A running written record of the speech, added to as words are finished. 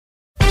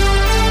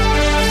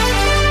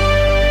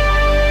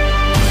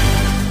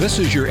This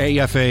is your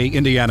AFA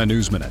Indiana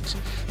News Minute.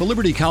 The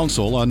Liberty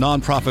Counsel, a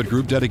nonprofit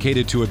group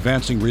dedicated to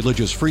advancing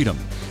religious freedom,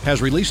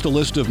 has released a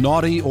list of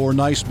naughty or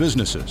nice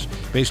businesses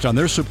based on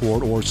their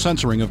support or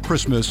censoring of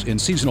Christmas in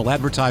seasonal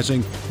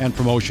advertising and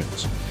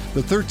promotions.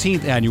 The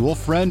 13th annual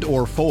Friend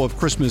or Foe of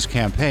Christmas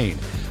campaign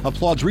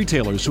applauds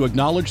retailers who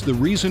acknowledge the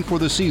reason for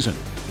the season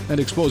and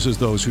exposes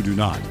those who do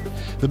not.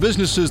 The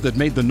businesses that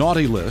made the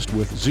naughty list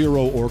with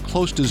zero or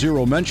close to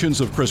zero mentions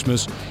of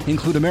Christmas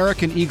include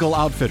American Eagle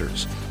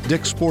Outfitters,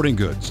 Dick's Sporting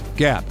Goods,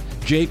 Gap,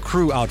 J.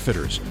 Crew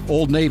Outfitters,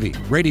 Old Navy,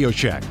 Radio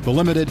Shack, The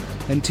Limited,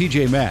 and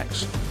TJ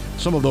Maxx.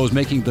 Some of those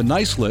making the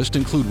nice list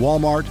include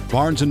Walmart,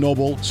 Barnes &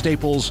 Noble,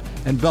 Staples,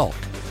 and Belk.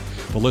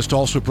 The list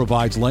also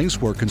provides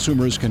links where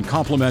consumers can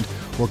compliment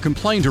or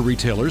complain to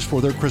retailers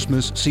for their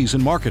Christmas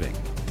season marketing.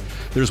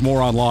 There's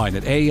more online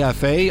at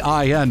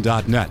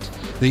afain.net.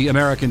 The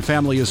American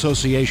Family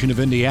Association of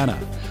Indiana,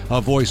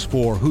 a voice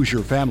for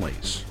Hoosier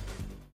families.